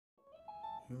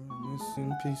You're the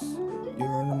missing piece.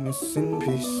 You're the missing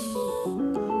piece.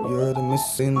 You're the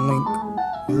missing link.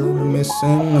 You're the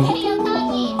missing link.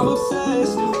 I'm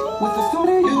obsessed with the thought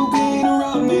of you being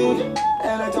around me,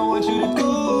 and I don't want you to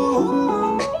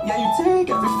go. Yeah, you take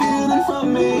every feeling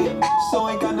from me, so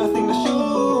I got nothing to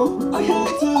show. I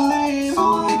had to leave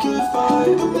so I could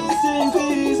find the missing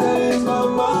piece that is my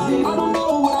mind. I don't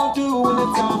know what I'll do when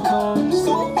the time comes,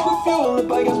 so I'm gonna feel the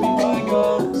bygones be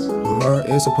bygones. My heart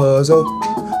is a puzzle.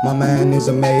 My mind is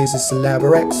a maze, it's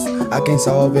elaborate. I can't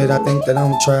solve it, I think that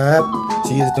I'm trapped.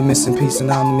 She is the missing piece and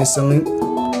I'm the missing link.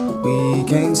 We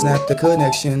can't snap the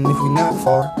connection if we're not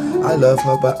far. I love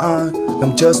her, but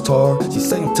I'm just tore. She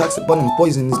say I'm toxic, but I'm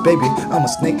poisonous, baby. I'm a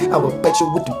snake, I will bet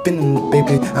you with the venom,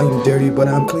 baby. I am dirty, but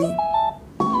I'm clean.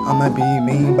 I might be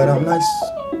mean, but I'm nice.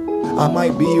 I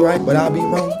might be right, but I'll be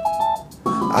wrong.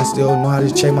 I still know how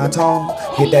to check my tone.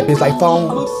 Hit that bitch like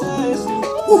phone. I'm obsessed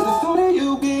with the thought of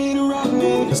you being around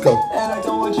me. Let's go. And I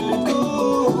don't want you to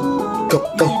go.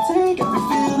 Go, go. You take every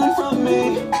feeling from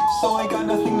me, so I got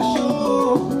nothing to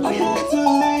show. I had to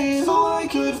leave so I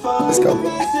could find Let's go. the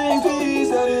missing piece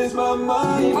that is my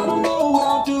mind. I don't know what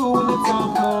I'll do when the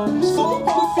time comes, so I'm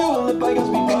gonna feel the bygones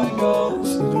be bygones.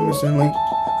 She's the missing link.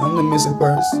 I'm the missing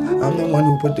purse. I'm the one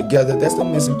who put together. That's the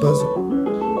missing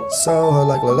puzzle. Saw her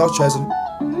like a lost treasure.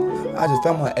 I just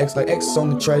found my ex like X on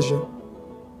the treasure.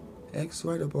 X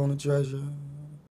right up on the treasure.